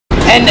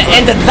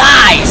and the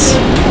thighs.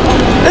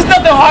 There's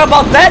nothing hard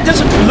about that.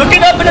 Just look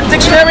it up in the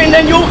dictionary and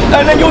then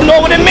you'll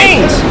know what it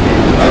means.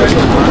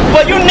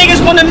 But you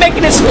niggas want to make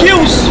an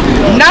excuse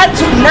not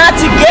to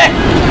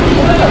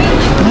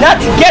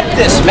get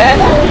this, man.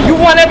 You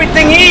want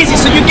everything easy,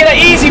 so you get an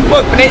easy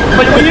book.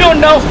 But when you don't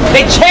know,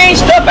 they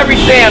changed up every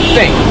damn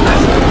thing.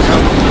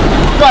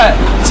 But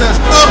it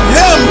says, of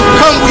him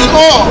come we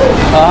all,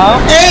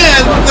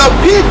 and the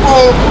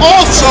people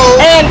also.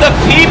 And the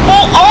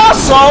people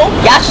also.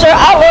 Yasher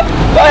Allah.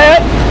 Go ahead.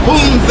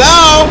 Whom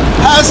thou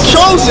hast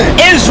chosen.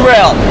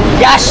 Israel.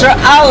 Yasher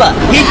Allah.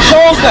 He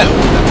chose them.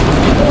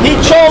 He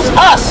chose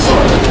us.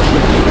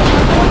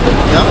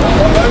 Yep.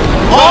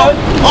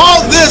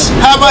 All this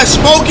have I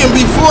spoken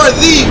before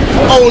thee,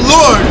 O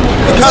Lord,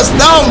 because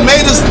thou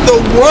madest the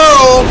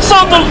world. So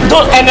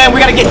and then we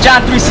gotta get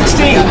John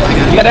 3:16.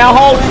 You got that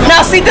whole.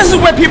 Now see, this is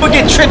where people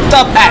get tripped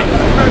up at.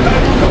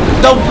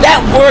 That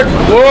word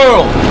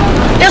world.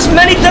 There's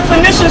many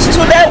definitions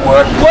to that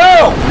word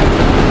world.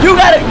 You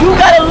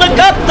gotta look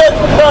up the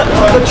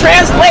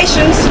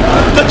translations,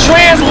 the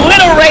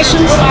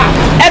transliterations,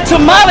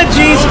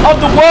 etymologies of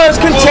the words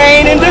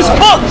contained in this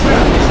book,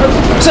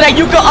 so that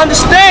you can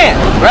understand,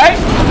 right?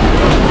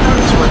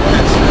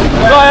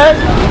 Go ahead.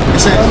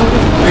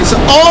 It says,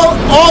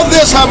 all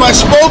this have I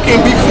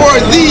spoken before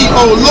thee,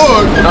 O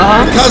Lord,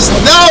 because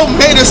thou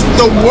madest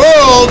the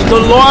world.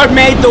 The Lord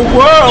made the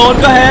world.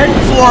 Go ahead.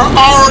 For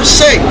our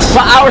sakes.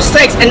 For our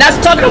sakes, and that's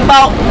talking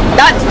about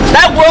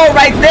that world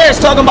right there is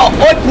talking about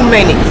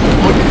oikumene.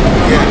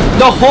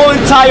 The whole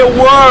entire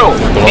world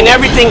and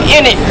everything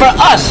in it for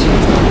us.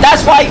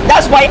 That's why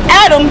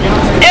Adam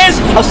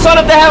is a son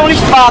of the Heavenly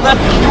Father.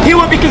 He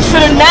would be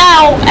considered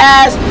now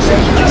as,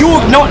 you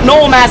would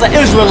know him as an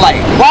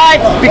Israelite. Why?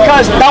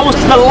 Because that was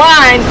the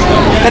line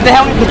that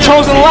the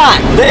chosen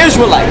line, the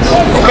Israelites.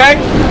 Okay?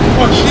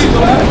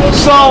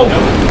 So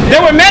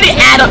there were many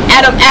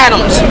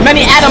Adams,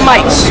 many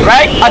Adamites,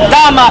 right?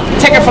 Adama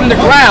taken from the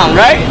ground,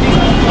 right?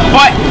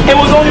 But it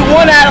was only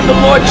one Adam the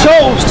Lord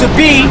chose to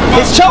be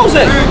his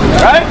chosen,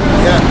 right?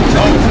 Yeah.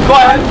 Go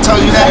ahead. I'll tell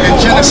you that in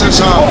Genesis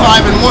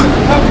 5:1.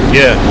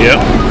 Yeah,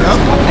 yep.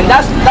 And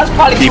that's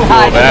probably too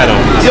high.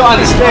 You'll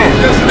understand.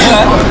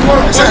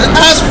 It says,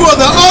 as for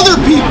the other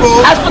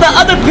people,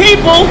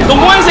 the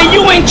ones that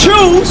you ain't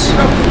choose,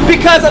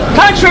 because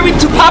contrary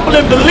to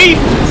popular belief,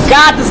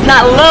 God does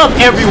not love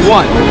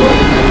everyone.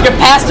 Your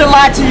pastor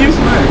lied to you.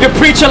 Your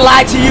preacher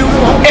lied to you.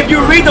 If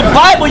you read the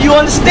Bible, you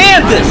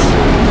understand this.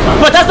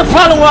 But that's the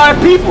problem with our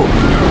people.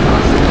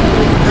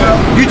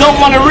 You don't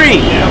want to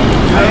read.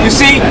 You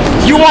see,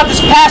 you want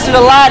this pastor to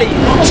lie to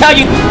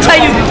you,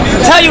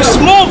 tell you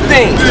smooth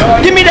things.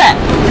 Give me that.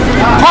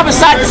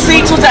 Prophesy the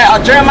seeds. What's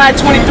that? Jeremiah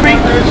 23.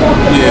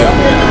 Yeah.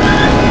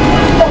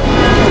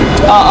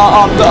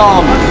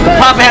 The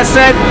prophet has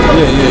said.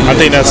 I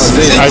think that's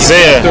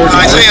Isaiah.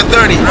 Isaiah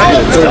 30,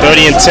 right?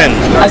 30 and 10.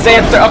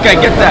 Isaiah 30. Okay,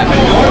 get that.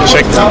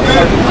 Check that.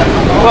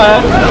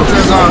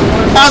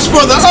 As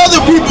for the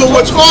other people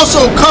which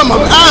also come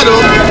of Adam,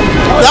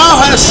 thou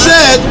hast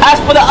said. As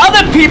for the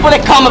other people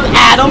that come of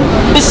Adam,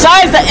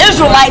 besides the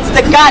Israelites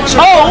that God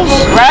chose,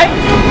 right?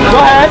 Go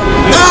ahead.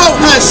 Thou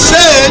hast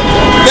said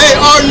they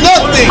are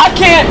nothing. I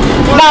can't.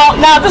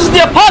 Now this is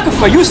the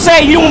Apocrypha. You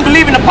say you don't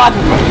believe in the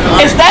Apocrypha.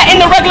 Is that in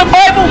the regular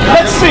Bible?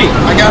 Let's see.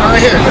 I got it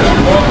right here.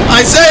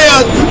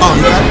 Isaiah. Oh,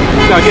 you got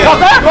it? Go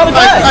ahead, brother. Go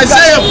ahead.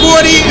 Isaiah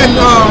 40 and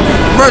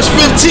verse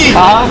 15.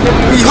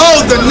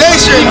 Behold, the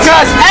nation.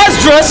 Because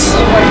Esdras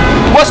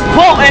was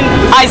quoting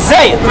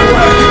Isaiah.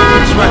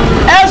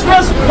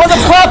 Esdras was a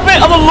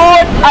prophet of the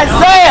Lord.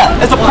 Isaiah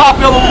is a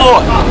prophet of the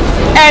Lord.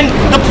 And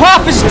the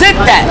prophets did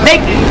that.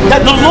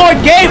 The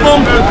Lord gave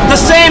them the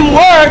same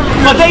word,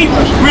 but they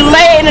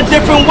relay in a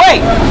different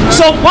way.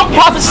 So one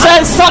prophet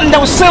says something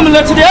that was similar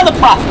to the other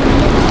prophet,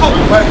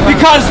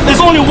 because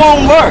there's only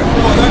one word.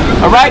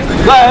 All right,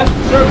 go ahead.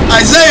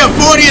 Isaiah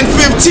 40 and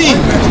 15.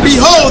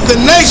 Behold, the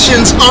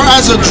nations are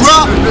as a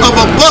drop of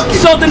a bucket.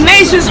 So the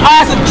nations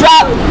are as a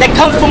drop that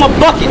comes from a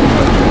bucket.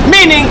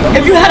 Meaning,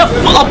 if you had a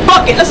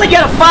bucket, let's say you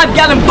had a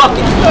 5-gallon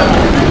bucket,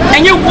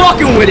 and you're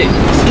walking with it.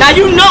 Now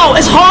you know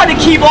it's hard to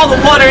keep all the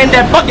water in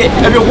that bucket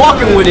if you're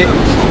walking with it,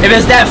 if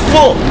it's that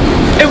full.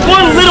 If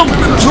one little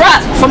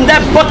drop from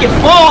that bucket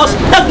falls,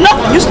 that's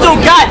nothing. You still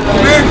got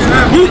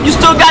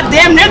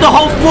damn near the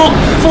whole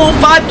full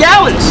 5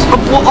 gallons of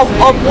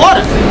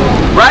water,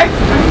 right?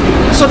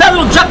 So that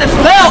little drop that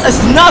fell is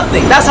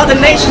nothing. That's how the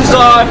nations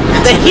are,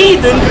 the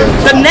heathen,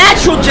 the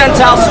natural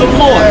Gentiles to the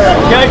Lord.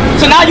 Okay?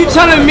 So now you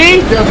telling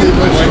me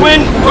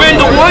when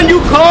the one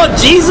you call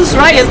Jesus,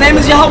 right? His name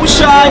is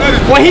Yahushua.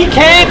 When he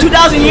came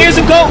 2,000 years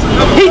ago,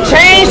 he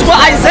changed what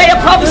Isaiah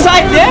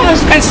prophesied there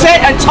and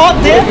said and taught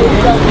there?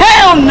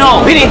 Hell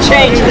no, he didn't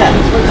change that.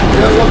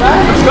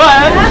 Go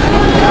ahead.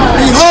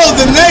 Behold,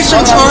 the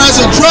nations are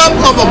as a drop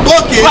of a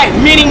bucket. Right,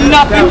 meaning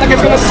nothing, like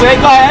it's gonna say.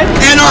 Go ahead.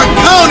 And are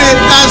counted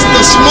as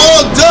the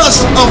small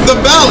dust of the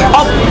balance.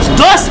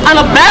 Dust on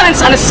a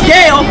balance, on a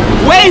scale,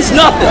 weighs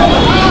nothing.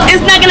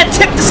 It's not gonna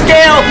tip the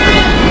scale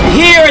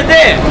here or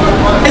there.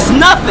 It's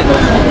nothing.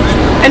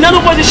 In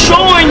other words, it's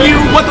showing you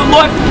what the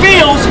Lord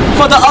feels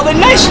for the other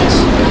nations.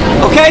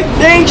 Okay?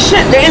 They ain't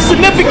shit. They're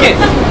insignificant.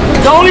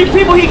 The only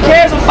people he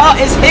cares about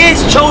is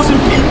his chosen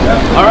people.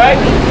 Alright?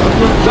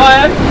 Go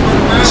ahead.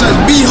 It says,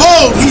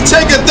 behold, he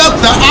taketh up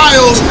the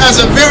isles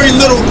as a very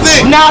little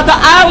thing. Now the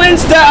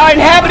islands that are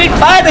inhabited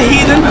by the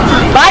heathen,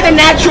 by the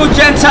natural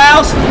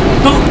Gentiles,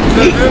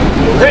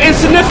 they're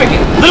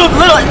insignificant.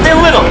 They're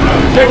little.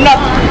 They're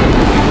nothing.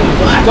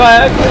 Go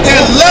ahead.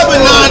 And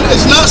Lebanon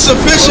is not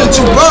sufficient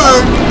to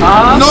burn,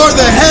 nor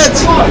the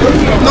heads,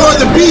 nor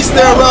the beasts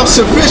thereof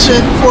sufficient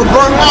for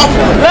burnt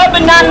offering.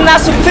 Lebanon is not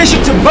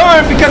sufficient to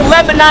burn because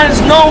Lebanon is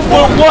known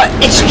for what?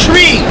 Its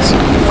trees.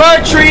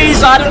 Fir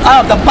trees,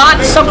 the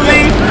box, I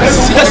believe.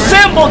 The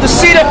symbol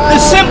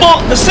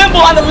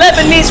on the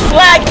Lebanese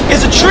flag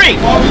is a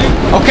tree.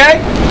 Okay?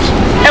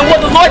 And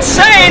what the Lord's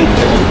saying,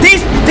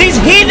 these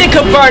heathen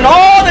could burn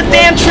all the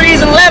damn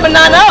trees in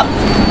Lebanon up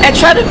and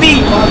try to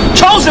be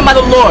chosen by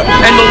the Lord.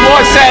 And the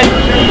Lord said,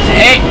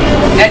 hey,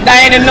 that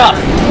ain't enough.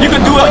 You can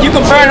do it, you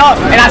can burn up,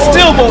 and I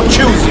still won't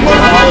choose you.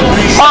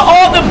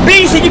 All the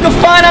beasts that you can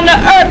find on the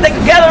earth, they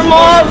can gather them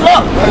all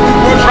up,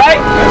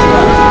 right?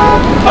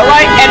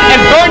 Alright,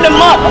 and burn them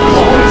up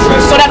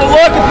so that the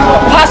Lord can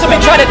possibly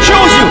try to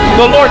choose you.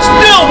 The Lord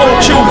still won't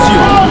choose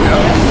you.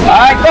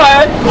 Alright, go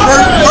ahead.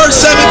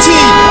 Verse 17,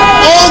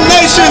 all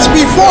nations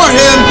before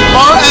him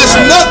are as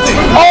nothing.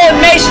 All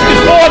nations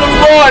before the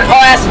Lord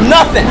are as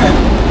nothing,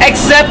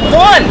 except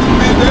one.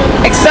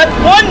 Except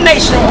one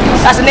nation.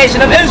 That's the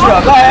nation of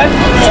Israel. Go ahead.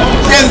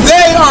 And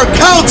they are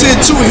counted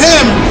to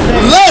him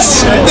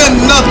less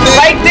than nothing.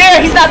 Right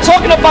there, he's not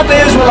talking about the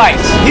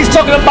Israelites. He's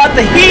talking about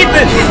the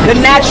heathen, the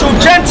natural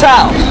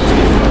Gentiles.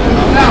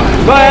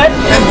 Go ahead.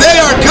 And they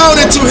are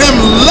counted to him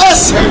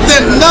less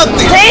than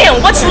nothing.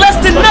 Damn, what's less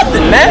than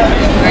nothing, man?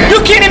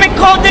 You can't even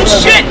call them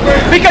shit,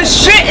 because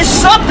shit is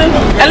something.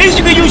 At least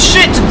you can use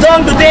shit to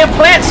dung the damn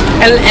plants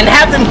and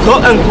have them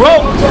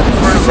grow.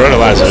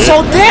 Fertilizer.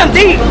 So damn,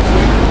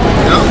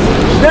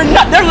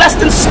 they're less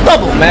than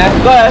stubble, man.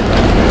 Go ahead.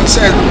 He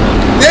said,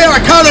 they are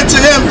counted to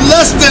him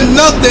less than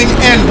nothing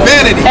and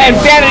vanity. And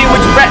vanity,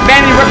 which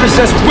vanity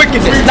represents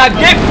wickedness. Now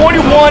get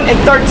 41 and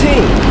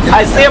 13.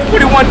 Isaiah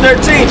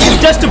 41:13.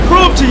 Just to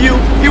prove to you,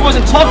 he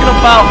wasn't talking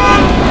about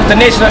the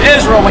nation of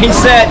Israel when he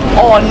said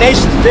all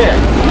nations there.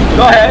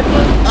 Go ahead.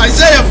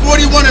 Isaiah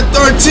 41 and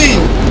 13.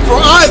 For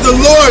I, the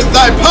Lord,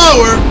 thy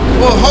power,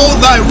 will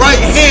hold thy right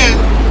hand,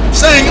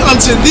 saying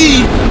unto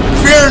thee,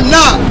 fear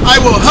not,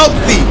 I will help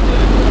thee.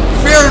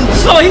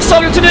 So he's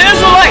talking to the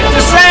Israelites,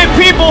 the same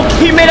people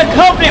he made a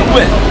covenant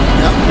with,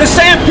 the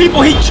same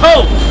people he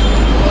chose,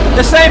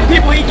 the same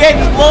people he gave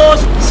his laws,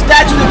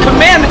 statutes, and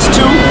commandments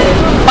to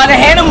by the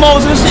hand of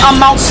Moses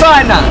on Mount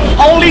Sinai.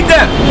 Only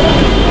them.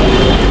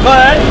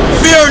 But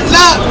fear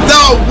not,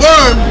 thou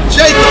worm,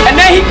 Jacob. And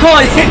then he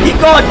called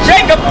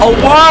Jacob a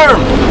worm.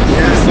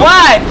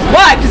 Why?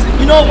 Why? Because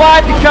you know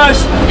why?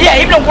 Because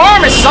even a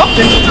worm is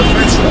something.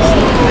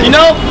 You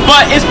know,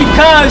 but it's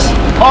because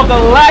of the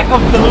lack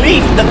of belief,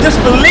 the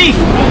disbelief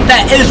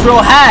that Israel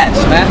has,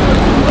 man.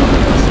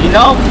 You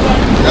know?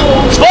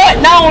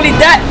 But not only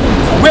that,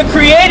 we're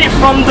created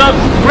from the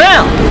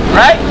ground,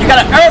 right? You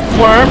got an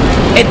earthworm,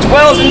 it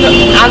dwells on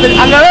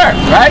the earth,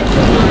 right?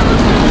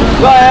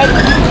 Go ahead.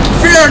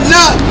 Fear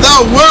not,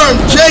 thou worm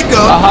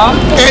Jacob,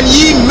 and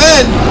ye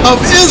men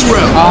of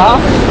Israel.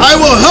 I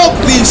will help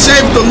thee,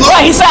 save the Lord.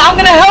 Right, he said, I'm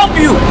gonna help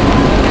you.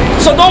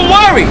 So don't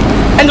worry.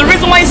 And the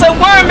reason why he said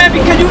worry, man,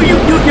 because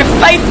you're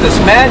faithless,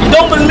 man. You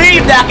don't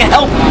believe that I can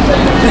help you.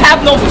 You have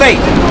no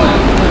faith.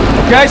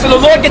 Okay, so the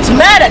Lord gets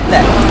mad at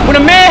that. When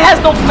a man has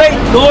no faith,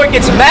 the Lord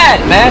gets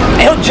mad, man, and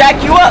he'll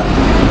jack you up.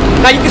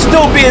 Now you can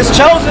still be his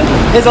chosen,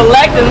 his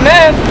elected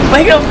man,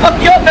 but he'll fuck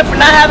you up, man, for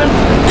not having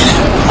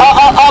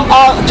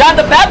John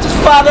the Baptist's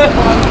father,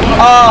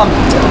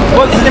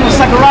 what his name was,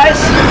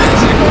 Zacharias?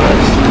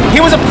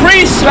 He was a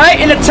priest, right,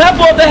 in the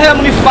temple of the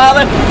Heavenly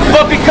Father,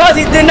 but because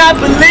he did not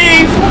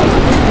believe,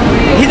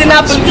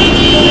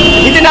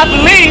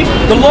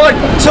 the Lord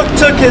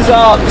took his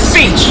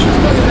speech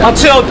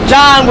until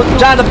John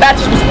the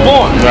Baptist was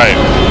born. Right.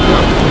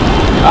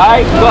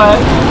 Alright, go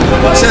ahead.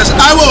 It says,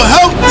 I will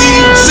help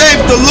thee, save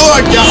the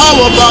Lord,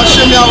 Yahweh,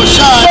 Ba'Shem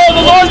Yahushai. So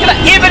the Lord's gonna,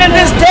 even in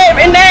this day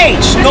and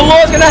age, the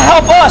Lord's gonna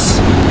help us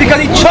because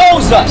he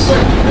chose us,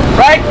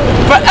 right?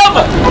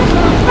 Forever.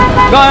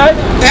 Go ahead.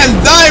 And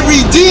thy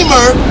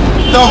Redeemer,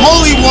 the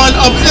Holy One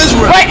of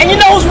Israel. Right, and you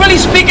know who's really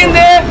speaking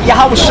there?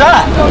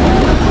 Yahushai.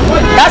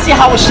 That's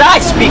Yahushai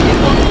speaking.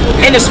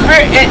 In the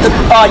spirit,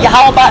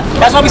 Yahweh.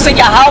 That's why we say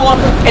Yahweh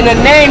in the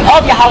name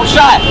of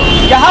Yahushai.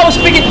 Yahweh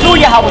speaking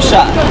through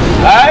Yahushai.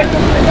 Alright?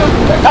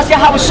 That's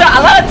Yahushai.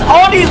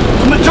 All these,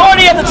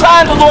 majority of the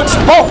time the Lord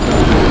spoke,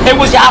 it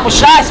was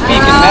Yahushai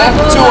speaking, man,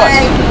 to us.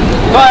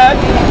 Go ahead.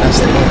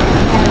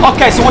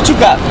 Okay, so what you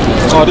got?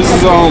 Oh, this is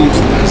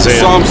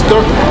Psalms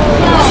 30.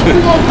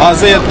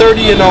 Isaiah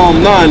 30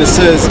 and 9.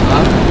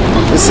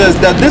 It says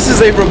that this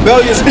is a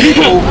rebellious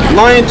people,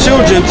 lying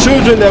children,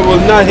 children that will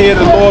not hear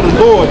the Lord of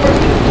Lord.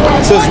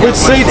 It says, which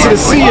say to the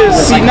seers,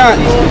 see not,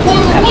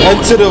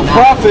 and to the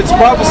prophets,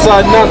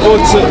 prophesy not,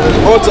 or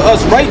to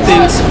us right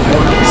things,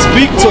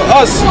 speak to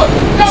us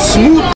smooth